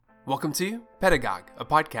Welcome to Pedagogue, a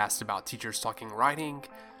podcast about teachers talking writing.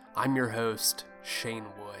 I'm your host, Shane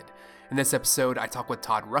Wood. In this episode, I talk with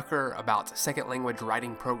Todd Rucker about second language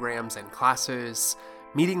writing programs and classes,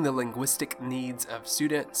 meeting the linguistic needs of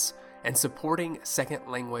students, and supporting second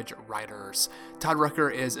language writers. Todd Rucker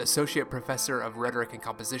is Associate Professor of Rhetoric and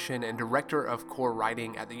Composition and Director of Core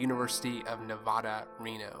Writing at the University of Nevada,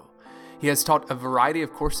 Reno. He has taught a variety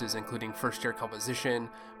of courses, including first-year composition,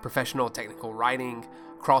 professional technical writing,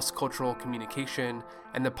 cross-cultural communication,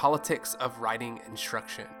 and the politics of writing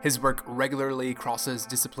instruction. His work regularly crosses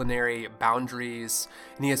disciplinary boundaries,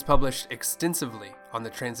 and he has published extensively on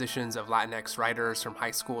the transitions of Latinx writers from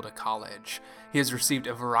high school to college. He has received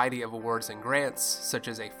a variety of awards and grants, such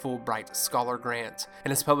as a Fulbright Scholar Grant,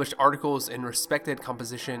 and has published articles in respected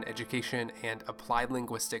composition, education, and applied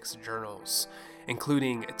linguistics journals,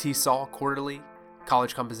 including TESOL Quarterly,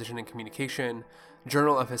 College Composition and Communication,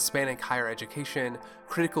 Journal of Hispanic Higher Education,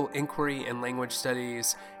 Critical Inquiry and Language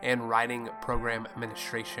Studies, and Writing Program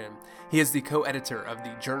Administration. He is the co-editor of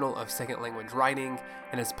the Journal of Second Language Writing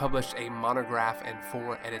and has published a monograph and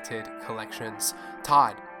 4 edited collections.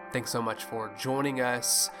 Todd, thanks so much for joining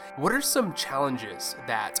us. What are some challenges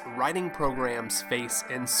that writing programs face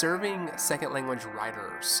in serving second language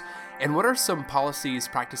writers? And what are some policies,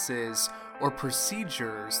 practices, or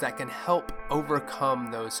procedures that can help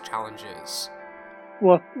overcome those challenges?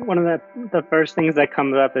 Well, one of the first things that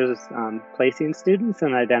comes up is placing students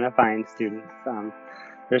and identifying students.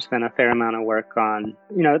 There's been a fair amount of work on,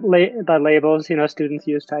 the labels, students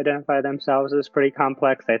use to identify themselves is pretty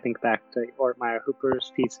complex. I think back to Ortmeyer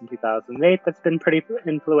Hooper's piece in 2008 that's been pretty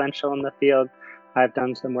influential in the field. I've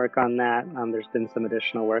done some work on that. There's been some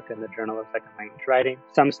additional work in the Journal of Second Language Writing.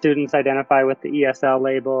 Some students identify with the ESL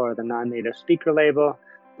label or the non-native speaker label,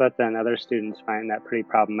 but then other students find that pretty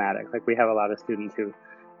problematic. Like we have a lot of students who,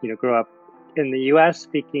 grew up in the U.S.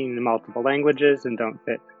 speaking multiple languages and don't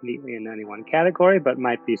fit neatly in any one category, but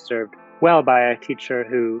might be served well by a teacher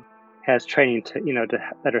who has training to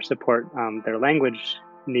better support their language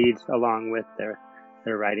needs along with their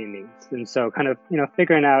writing needs. And so kind of,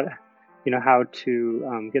 figuring out, how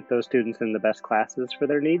to get those students in the best classes for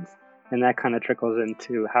their needs. And that kind of trickles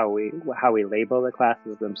into how we label the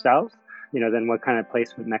classes themselves. Then what kind of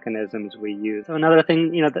placement mechanisms we use. So another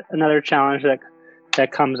thing, another challenge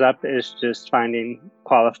that comes up is just finding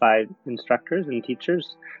qualified instructors and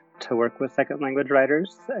teachers to work with second language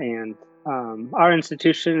writers. And our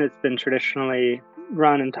institution, it's been traditionally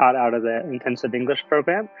run and taught out of the intensive English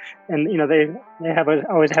program. And, they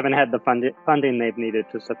always haven't had the funding they've needed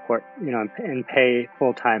to support, and pay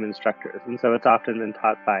full-time instructors. And so it's often been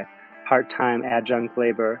taught by part-time adjunct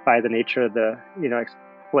labor. By the nature of the,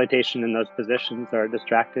 exploitation in those positions or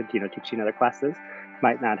distracted, teaching other classes,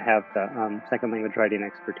 might not have the second language writing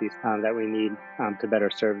expertise that we need to better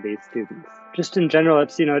serve these students. Just in general,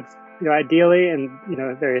 it's ideally, and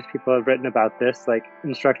various people have written about this, like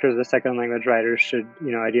instructors of second language writers should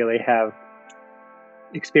ideally have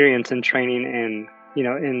experience and training in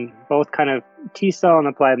both kind of TESOL and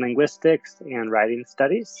applied linguistics and writing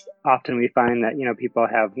studies. Often we find that, people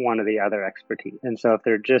have one or the other expertise. And so if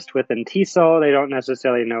they're just within TESOL, they don't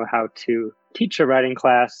necessarily know how to teach a writing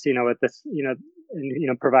class, with this,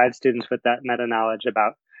 and, provide students with that meta knowledge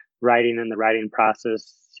about writing and the writing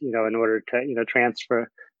process, in order to, transfer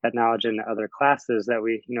that knowledge into other classes that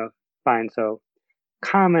we, find so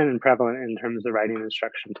common and prevalent in terms of writing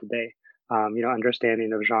instruction today.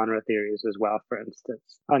 Understanding of genre theories as well, for instance.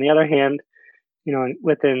 On the other hand,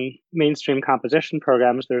 within mainstream composition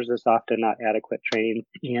programs, there's this often not adequate training.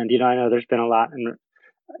 And, I know there's been a lot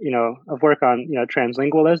of work on,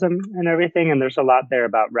 translingualism and everything. And there's a lot there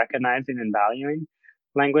about recognizing and valuing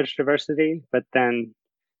language diversity. But then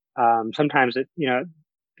sometimes it,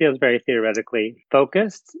 feels very theoretically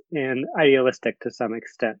focused and idealistic to some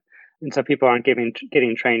extent. And so people aren't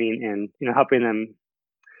getting training in, helping them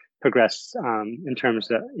progress in terms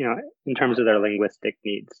of their linguistic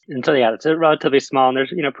needs. And so it's a relatively small, and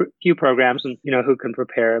there's few programs and who can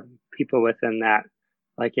prepare people within that.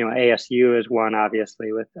 Like ASU is one,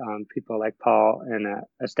 obviously, with people like Paul, and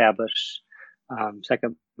established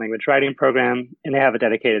second language writing program, and they have a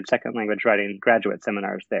dedicated second language writing graduate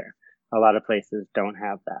seminars there. A lot of places don't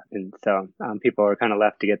have that, and so people are kind of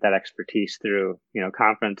left to get that expertise through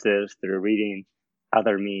conferences, through reading,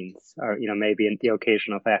 other means, or maybe the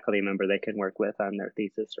occasional faculty member they can work with on their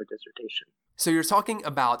thesis or dissertation. So you're talking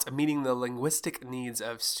about meeting the linguistic needs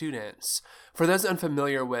of students. For those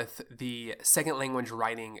unfamiliar with the second language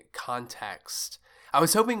writing context, I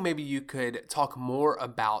was hoping maybe you could talk more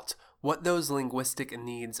about what those linguistic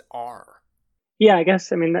needs are. Yeah, I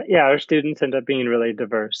guess, our students end up being really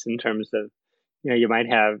diverse in terms of, you might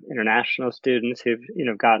have international students who've,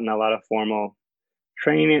 gotten a lot of formal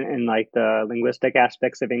training in like the linguistic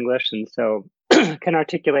aspects of English. And so can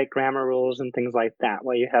articulate grammar rules and things like that.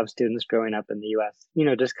 While you have students growing up in the US,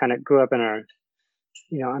 just kind of grew up in our,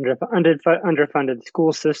 underfunded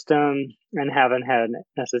school system and haven't had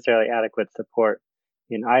necessarily adequate support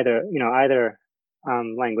in either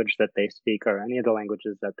language that they speak or any of the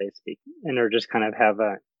languages that they speak, and or just kind of have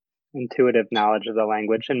a intuitive knowledge of the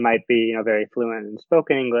language and might be, very fluent in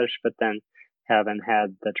spoken English, but then haven't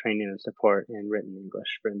had the training and support in written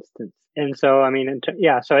English, for instance. And so, I mean,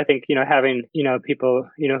 so I think, having, people,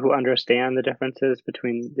 who understand the differences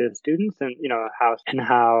between the students and, how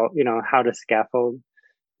to scaffold,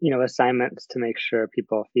 assignments to make sure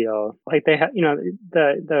people feel like they have,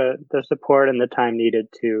 the support and the time needed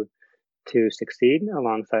to succeed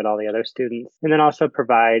alongside all the other students, and then also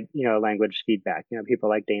provide, language feedback. People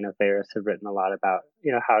like Dana Ferris have written a lot about,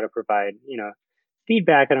 how to provide,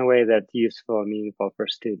 feedback in a way that's useful and meaningful for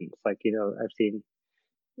students. Like, I've seen,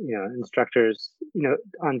 instructors,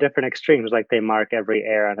 on different extremes, like they mark every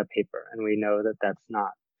error on a paper, and we know that that's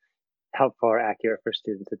not helpful or accurate for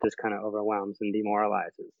students. It just kind of overwhelms and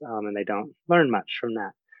demoralizes, and they don't learn much from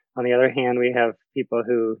that. On the other hand, we have people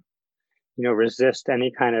who, resist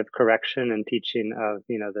any kind of correction and teaching of,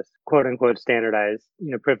 this quote unquote standardized,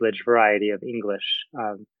 privileged variety of English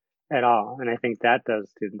at all. And I think that does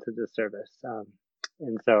students a disservice.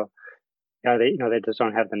 And so, they just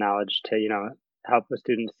don't have the knowledge to, help the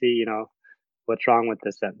students see, what's wrong with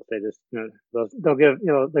this sentence. They just, they'll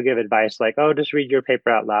give advice like, oh, just read your paper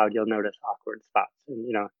out loud. You'll notice awkward spots.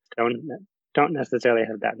 And, don't necessarily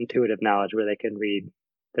have that intuitive knowledge where they can read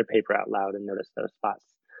their paper out loud and notice those spots.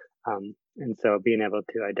 And so being able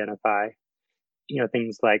to identify,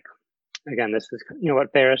 things like, again, this is,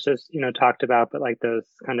 what Ferris has, talked about, but like those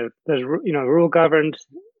rule governed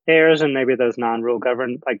errors and maybe those non-rule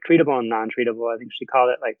governed, like treatable and non-treatable, I think she called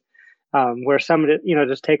it, like, where some,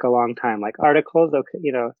 just take a long time, like articles, okay,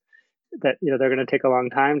 that, they're going to take a long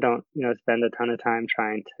time. Don't, spend a ton of time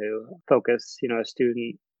trying to focus, a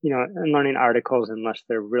student, and learning articles unless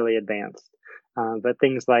they're really advanced. But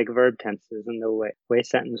things like verb tenses and the way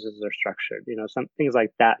sentences are structured, some things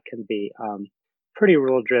like that can be pretty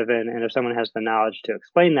rule driven. And if someone has the knowledge to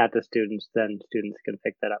explain that to students, then students can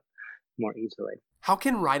pick that up more easily. How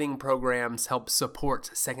can writing programs help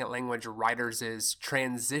support second language writers'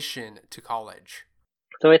 transition to college?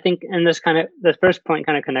 So I think, and this first point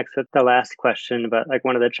kind of connects with the last question, but like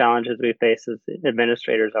one of the challenges we face is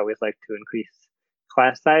administrators always like to increase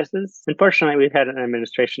class sizes. Unfortunately, we've had an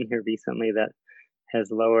administration here recently that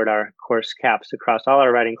has lowered our course caps across all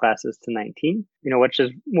our writing classes to 19, which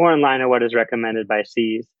is more in line with what is recommended by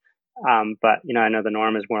Cs. But, I know the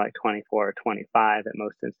norm is more like 24 or 25 at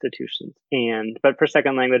most institutions. But for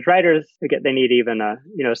second language writers, again, they need even a,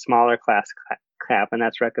 smaller class cap, and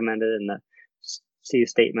that's recommended in the C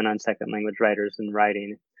statement on second language writers and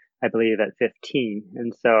writing, I believe at 15.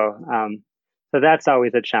 And so, so that's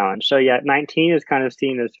always a challenge. So yeah, 19 is kind of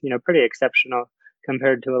seen as, pretty exceptional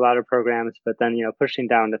compared to a lot of programs, but then, pushing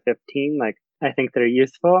down to 15, like I think they're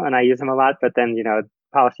useful and I use them a lot, but then,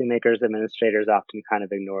 policymakers, administrators often kind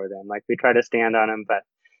of ignore them. Like we try to stand on them, but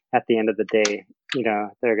at the end of the day,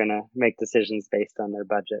 they're going to make decisions based on their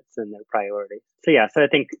budgets and their priorities. So yeah, so I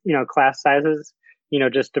think, class sizes,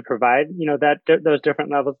 just to provide, those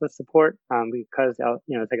different levels of support, because,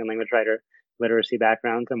 second language writer literacy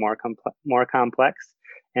backgrounds are more complex,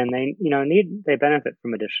 and they benefit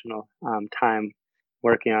from additional time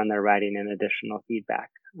working on their writing and additional feedback.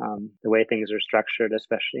 The way things are structured,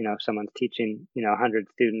 especially, if someone's teaching, 100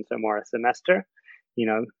 students or more a semester,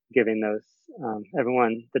 giving those,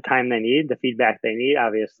 everyone the time they need, the feedback they need,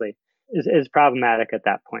 obviously is problematic at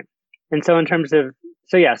that point. And so in terms of,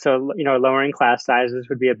 lowering class sizes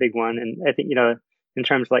would be a big one. And I think, in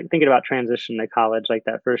terms of like thinking about transition to college, like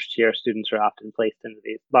that first year, students are often placed into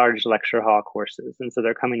these large lecture hall courses. And so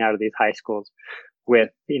they're coming out of these high schools with,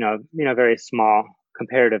 very small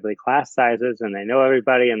comparatively class sizes, and they know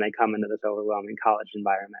everybody, and they come into this overwhelming college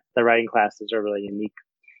environment. The writing classes are really unique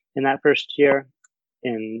in that first year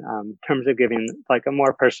in terms of giving like a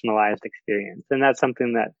more personalized experience. And that's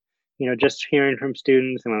something that, just hearing from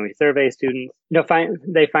students and when we survey students,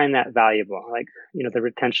 they find that valuable. Like, the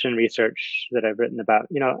retention research that I've written about,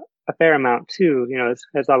 a fair amount too,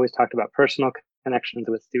 has always talked about personal connections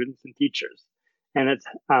with students and teachers and it's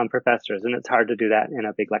professors. And it's hard to do that in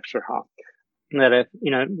a big lecture hall. That if,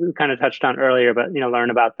 we kind of touched on earlier, but, learn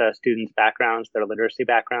about the students' backgrounds, their literacy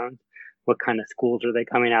backgrounds, what kind of schools are they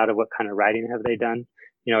coming out of, what kind of writing have they done?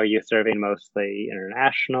 Are you serving mostly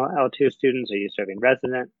international L2 students? Are you serving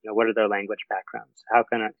resident? What are their language backgrounds? How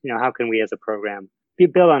can we as a program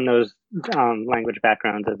build on those language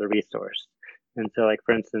backgrounds as a resource? And so, like,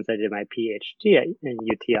 for instance, I did my PhD in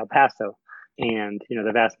UT El Paso, and,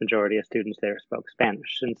 the vast majority of students there spoke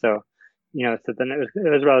Spanish. And so, so then it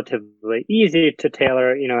was relatively easy to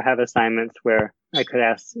tailor, have assignments where I could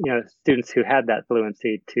ask, students who had that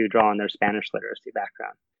fluency to draw on their Spanish literacy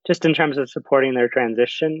background. Just in terms of supporting their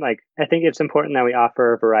transition, like, I think it's important that we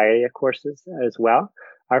offer a variety of courses as well,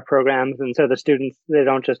 our programs. And so the students, they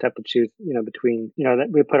don't just have to choose, between, that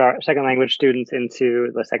we put our second language students into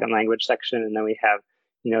the second language section, and then we have,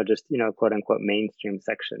 just, quote unquote mainstream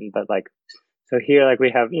section. But like, so here, like, we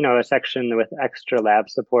have, a section with extra lab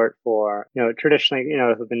support for, traditionally,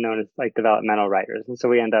 who've been known as like developmental writers. And so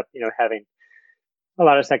we end up, having a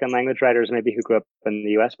lot of second language writers maybe who grew up in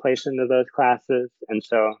the US placed into those classes. And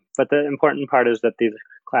so, but the important part is that these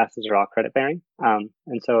classes are all credit bearing.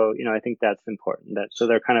 And so, I think that's important, that so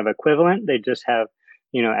they're kind of equivalent. They just have,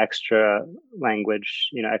 extra language,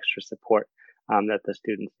 extra support that the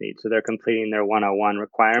students need. So they're completing their 101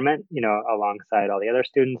 requirement, alongside all the other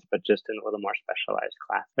students, but just in a little more specialized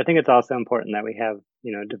class. I think it's also important that we have,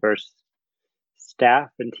 diverse staff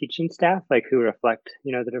and teaching staff, like, who reflect,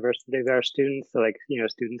 the diversity of our students. So, like,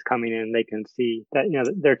 students coming in, they can see that,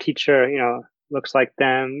 their teacher, looks like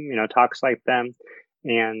them, talks like them.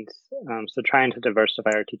 And so trying to diversify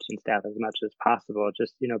our teaching staff as much as possible,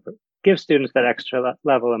 just, give students that extra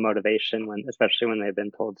level of motivation especially when they've been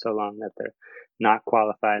told so long that they're not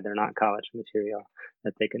qualified, they're not college material,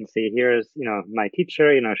 that they can see, here is, my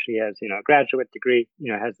teacher, she has, a graduate degree,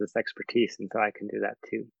 has this expertise. And so I can do that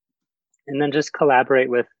too. And then just collaborate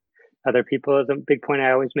with other people is a big point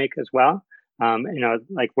I always make as well.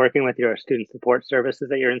 Like working with your student support services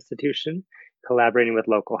at your institution, collaborating with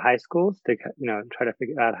local high schools to, try to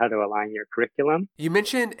figure out how to align your curriculum. You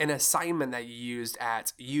mentioned an assignment that you used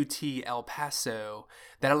at UT El Paso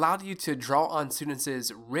that allowed you to draw on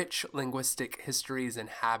students' rich linguistic histories and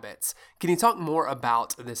habits. Can you talk more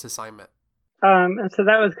about this assignment? And so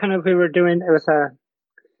that was kind of, it was a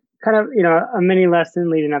kind of, a mini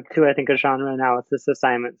lesson leading up to, I think, a genre analysis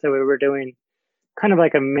assignment. So we were doing kind of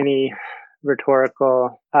like a mini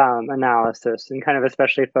rhetorical analysis, and kind of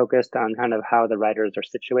especially focused on kind of how the writers are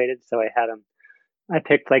situated. So I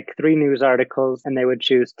picked like 3 news articles, and they would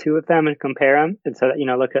choose 2 of them and compare them. And so,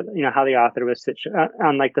 look at, how the author was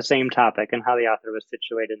on like the same topic, and how the author was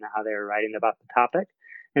situated and how they were writing about the topic.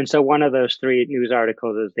 And so one of those 3 news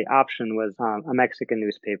articles, is the option was a Mexican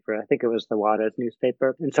newspaper. I think it was the Juarez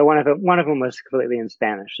newspaper. And so one of them was completely in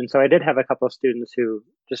Spanish. And so I did have a couple of students who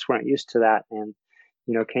just weren't used to that, and,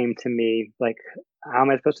 came to me like, how am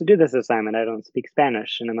I supposed to do this assignment? I don't speak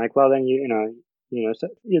Spanish. And I'm like, well, then so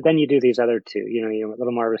then you do these other 2, you're a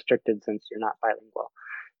little more restricted since you're not bilingual.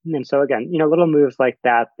 And so again, little moves like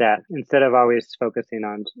that instead of always focusing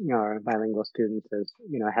on, our bilingual students as,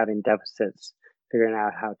 having deficits, figuring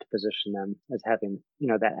out how to position them as having,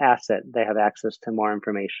 that asset. They have access to more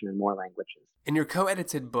information and more languages. In your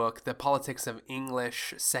co-edited book, The Politics of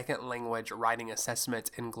English, Second Language Writing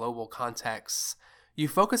Assessment in Global Contexts, you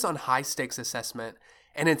focus on high-stakes assessment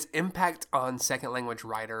and its impact on second language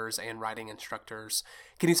writers and writing instructors.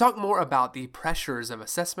 Can you talk more about the pressures of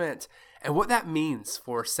assessment and what that means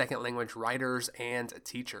for second language writers and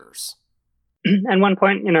teachers? And one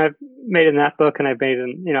point, I've made in that book, and I've made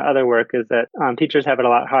in, other work, is that teachers have it a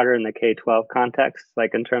lot harder in the K-12 context,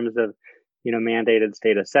 like in terms of, mandated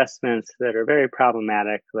state assessments that are very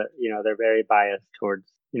problematic, that, they're very biased towards,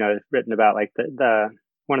 written about like the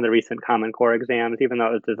one of the recent Common Core exams, even though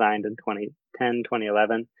it was designed in 2010,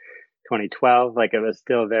 2011, 2012, like, it was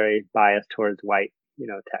still very biased towards white,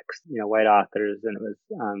 text, white authors. And it was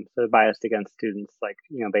so biased against students, like,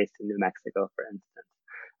 based in New Mexico, for instance,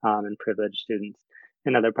 and privileged students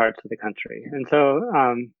in other parts of the country. And so,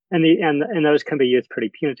 and those can be used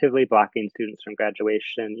pretty punitively, blocking students from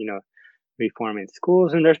graduation, reforming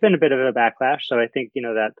schools. And there's been a bit of a backlash. So I think,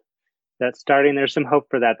 that's starting, there's some hope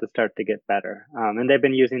for that to start to get better. And they've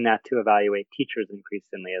been using that to evaluate teachers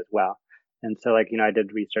increasingly as well. And so, like, I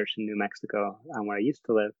did research in New Mexico, where I used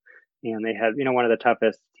to live, and they had, one of the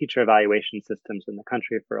toughest teacher evaluation systems in the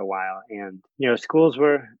country for a while. And, schools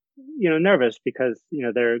were, nervous because,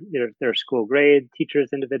 their school grade, teachers'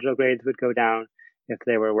 individual grades would go down if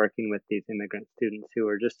they were working with these immigrant students who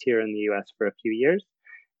were just here in the US for a few years.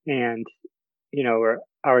 And, were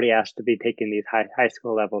already asked to be taking these high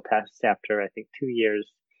school level tests after, I think, 2 years,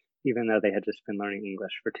 even though they had just been learning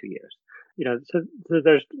English for 2 years. So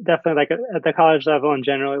there's definitely, like, at the college level in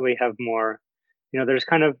general, we have more, there's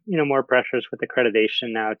kind of, more pressures with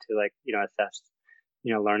accreditation now to, like, assess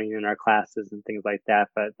learning in our classes and things like that.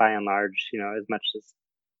 But by and large, as much as,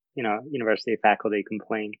 university faculty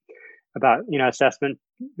complain about, assessment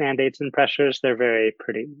mandates and pressures, they're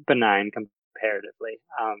pretty benign comparatively.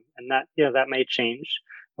 And that, that may change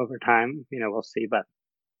over time, we'll see, but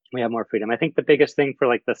we have more freedom. I think the biggest thing for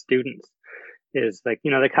like the students is like,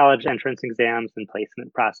 the college entrance exams and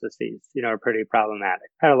placement processes, are pretty problematic.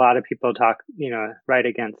 I had a lot of people write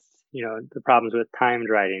against, the problems with timed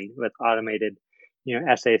writing, with automated,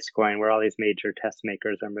 essay scoring, where all these major test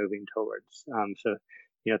makers are moving towards. So,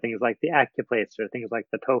 things like the Accuplace or things like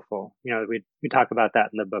the TOEFL, we talk about that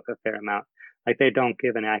in the book a fair amount. Like they don't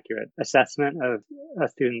give an accurate assessment of a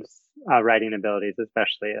student's writing abilities,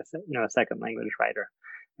 especially as, a second language writer.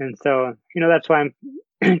 And so, that's why I'm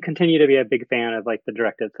continue to be a big fan of like the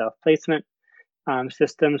directed self-placement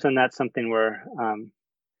systems. And that's something we're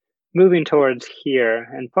moving towards here.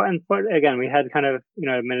 Again, we had kind of,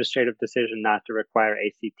 administrative decision not to require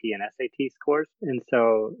ACT and SAT scores. And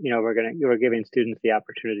so, we're giving students the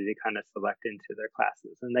opportunity to kind of select into their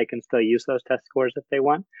classes, and they can still use those test scores if they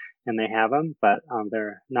want, and they have them, but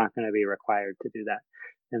they're not going to be required to do that.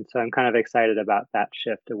 And so I'm kind of excited about that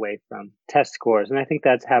shift away from test scores. And I think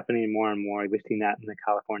that's happening more and more. We've seen that in the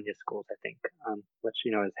California schools, I think, which,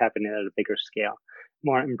 is happening at a bigger scale.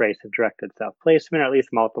 More embrace of directed self-placement, or at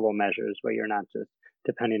least multiple measures where you're not just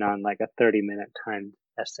depending on like a 30-minute timed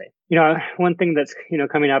essay. One thing that's,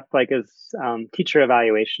 coming up like is teacher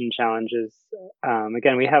evaluation challenges.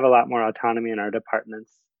 Again, we have a lot more autonomy in our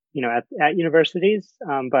departments, at universities.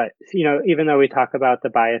 But, even though we talk about the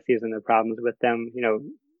biases and the problems with them,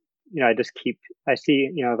 I see,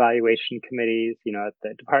 evaluation committees, at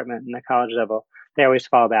the department and the college level, they always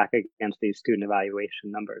fall back against these student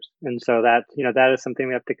evaluation numbers. And so that, that is something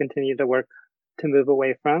we have to continue to work to move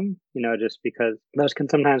away from, just because those can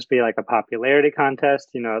sometimes be like a popularity contest,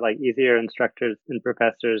 like easier instructors and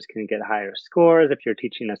professors can get higher scores. If you're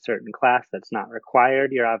teaching a certain class that's not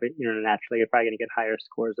required, naturally, you're probably going to get higher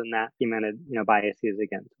scores than that. Documented, biases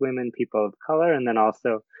against women, people of color. And then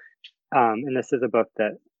also, and this is a book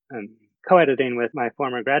that I'm co-editing with my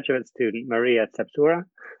former graduate student, Maria Tsepsura,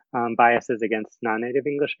 biases against non-native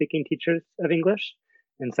English speaking teachers of English.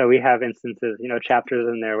 And so we have instances, chapters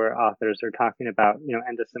in there where authors are talking about,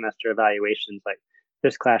 end of semester evaluations, like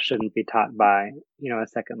this class shouldn't be taught by, a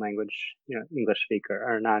second language, English speaker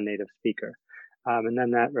or a non-native speaker. And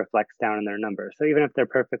then that reflects down in their numbers. So even if they're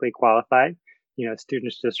perfectly qualified,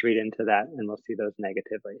 students just read into that and we'll see those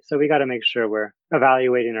negatively. So we got to make sure we're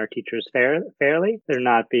evaluating our teachers fairly. They're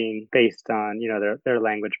not being based on, their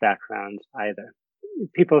language backgrounds either.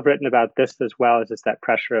 People have written about this as well, as just that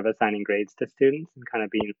pressure of assigning grades to students and kind of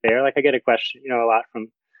being fair. Like I get a question, a lot from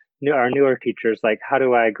our newer teachers, like, how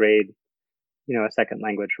do I grade, a second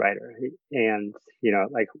language writer? And,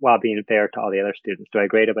 like while being fair to all the other students, do I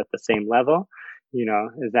grade them at the same level?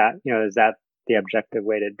 Is that the objective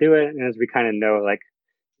way to do it? And as we kind of know, like,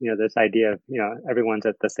 this idea of, everyone's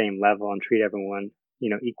at the same level and treat everyone,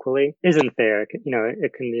 equally isn't fair. It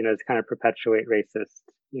can, kind of perpetuate racist,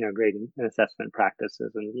 grading and assessment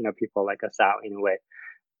practices. And, people like Asao, in a way,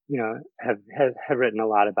 have written a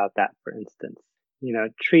lot about that, for instance.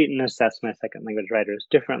 Treat and assess my second language writers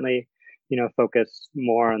differently, focus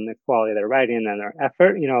more on the quality of their writing and their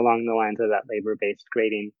effort, along the lines of that labor-based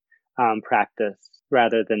grading practice,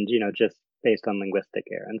 rather than, just based on linguistic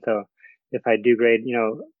error. And so if I do grade,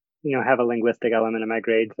 have a linguistic element in my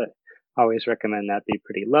grades, I always recommend that be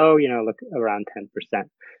pretty low, look around 10%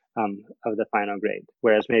 of the final grade.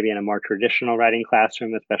 Whereas maybe in a more traditional writing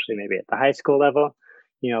classroom, especially maybe at the high school level,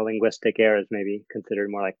 linguistic error is maybe considered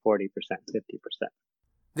more like 40%, 50%.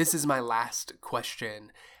 This is my last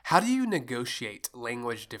question. How do you negotiate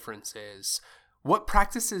language differences? What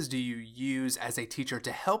practices do you use as a teacher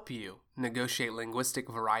to help you negotiate linguistic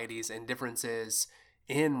varieties and differences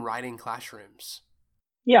in writing classrooms?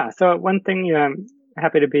 Yeah, so one thing, I'm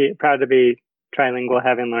proud to be trilingual,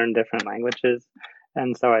 having learned different languages.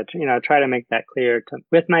 And so I, try to make that clear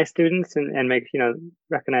with my students and make,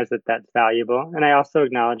 recognize that that's valuable. And I also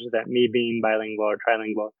acknowledge that me being bilingual or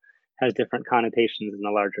trilingual has different connotations in the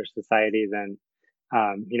larger society than,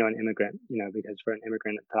 an immigrant, because for an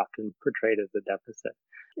immigrant, it's often portrayed as a deficit.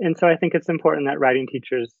 And so I think it's important that writing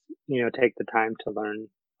teachers, take the time to learn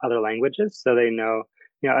other languages so they know,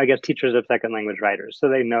 I guess teachers of second language writers, so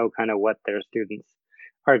they know kind of what their students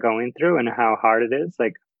are going through and how hard it is.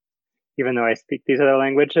 Like, even though I speak these other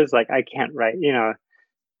languages, like I can't write,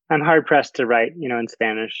 I'm hard pressed to write, in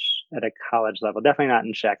Spanish at a college level, definitely not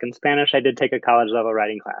in Czech. In Spanish, I did take a college level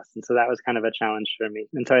writing class. And so that was kind of a challenge for me.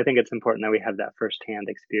 And so I think it's important that we have that firsthand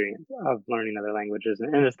experience of learning other languages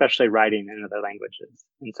and especially writing in other languages.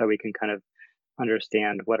 And so we can kind of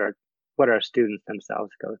understand what our students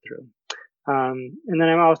themselves go through. And then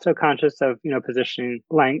I'm also conscious of, positioning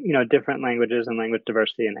different languages and language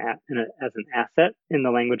diversity as an asset in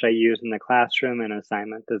the language I use in the classroom and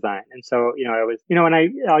assignment design. And so, I always,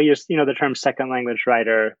 I'll use, the term second language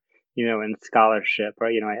writer, in scholarship, or,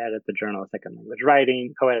 I edit the journal second language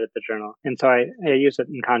writing, co-edit the journal. And so I use it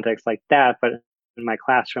in context like that. But in my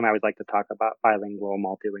classroom, I always like to talk about bilingual,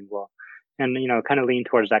 multilingual, and, kind of lean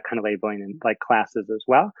towards that kind of labeling in like classes as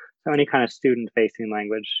well. So any kind of student-facing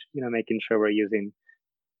language, making sure we're using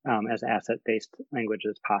as asset-based language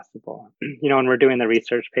as possible. When we're doing the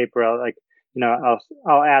research paper,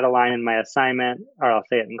 I'll add a line in my assignment, or I'll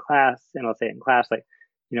say it in class, like,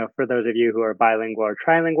 for those of you who are bilingual or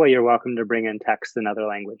trilingual, you're welcome to bring in text in other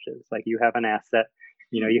languages. Like, you have an asset,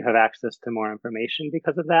 you have access to more information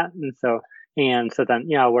because of that. And so then,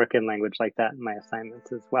 I'll work in language like that in my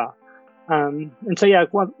assignments as well. And so,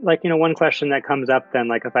 one question that comes up then,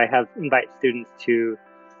 like if I invite students to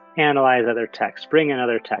analyze other texts, bring in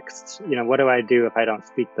other texts, what do I do if I don't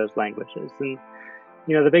speak those languages? And,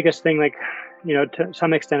 the biggest thing, to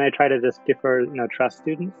some extent, I try to just defer, trust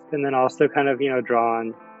students, and then also kind of, draw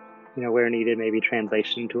on, where needed, maybe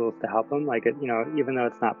translation tools to help them. Like, even though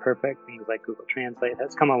it's not perfect, things like Google Translate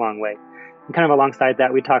has come a long way. And kind of alongside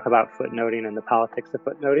that, we talk about footnoting and the politics of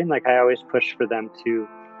footnoting. Like, I always push for them to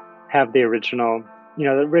have the original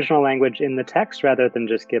language in the text rather than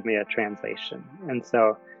just give me a translation.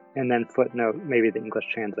 And then footnote maybe the English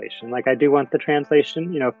translation. Like, I do want the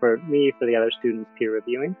translation, for me, for the other students peer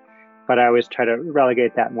reviewing, but I always try to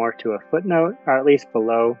relegate that more to a footnote, or at least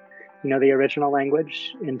below, the original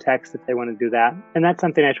language in text if they want to do that. And that's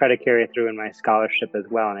something I try to carry through in my scholarship as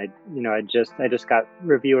well. And I just got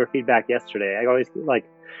reviewer feedback yesterday. I always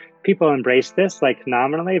people embrace this like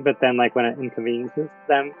nominally, but then like when it inconveniences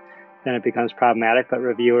them, then it becomes problematic. But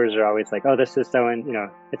reviewers are always like, oh, this is so,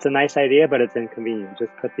 it's a nice idea, but it's inconvenient.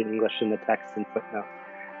 Just put the English in the text and footnote,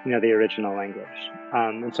 the original language.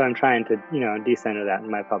 And so I'm trying to, decenter that in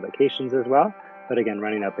my publications as well. But again,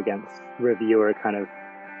 running up against reviewer kind of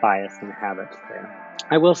bias and habits there.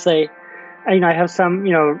 I will say, I have some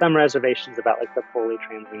reservations about like the fully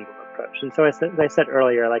translingual approach. And so as I said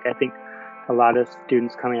earlier, like I think a lot of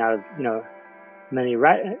students coming out of, many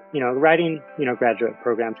writing, graduate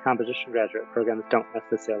programs, composition graduate programs don't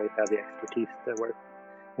necessarily have the expertise to work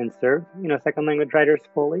and serve, second language writers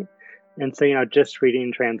fully. And so, just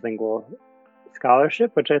reading translingual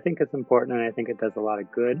scholarship, which I think is important and I think it does a lot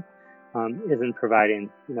of good, isn't providing,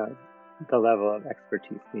 the level of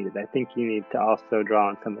expertise needed. I think you need to also draw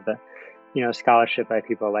on some of the, scholarship by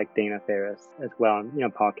people like Dana Ferris as well,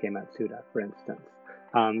 and, Paul K. Matsuda, for instance.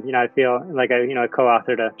 I feel like I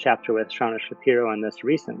co-authored a chapter with Shauna Shapiro on this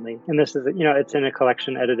recently. And this is, it's in a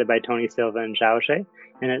collection edited by Tony Silva and Zhao Zhe.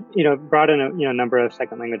 And it, brought in a number of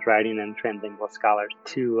second language writing and translingual scholars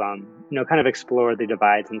to, kind of explore the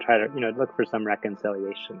divides and try to, look for some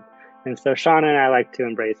reconciliation. And so Shauna and I like to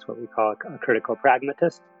embrace what we call a critical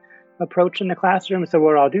pragmatist approach in the classroom. So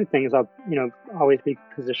where I'll do things, I'll, always be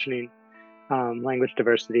positioning language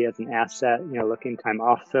diversity as an asset, looking time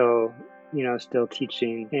also, still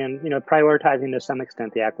teaching and, prioritizing to some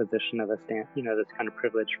extent the acquisition of this kind of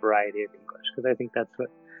privileged variety of English, because I think that's what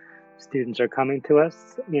students are coming to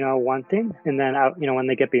us, wanting. And then, when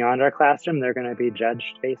they get beyond our classroom, they're going to be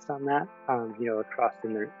judged based on that, across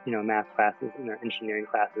in their, math classes, in their engineering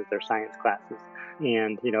classes, their science classes,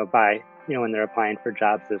 and, by, when they're applying for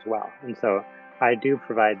jobs as well. And so I do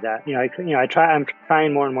provide that. I'm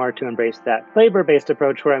trying more and more to embrace that labor-based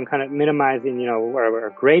approach where I'm kind of minimizing, where we're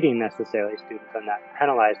grading necessarily students and not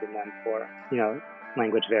penalizing them for,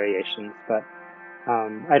 language variations. But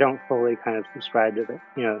I don't fully kind of subscribe to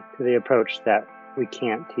the approach that we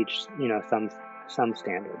can't teach, some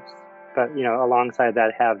standards. But, alongside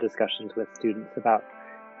that, have discussions with students about,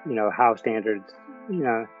 how standards,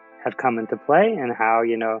 have come into play and how,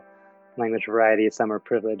 language variety, some are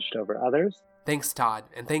privileged over others. Thanks, Todd,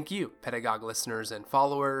 and thank you, Pedagogue listeners and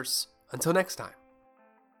followers. Until next time.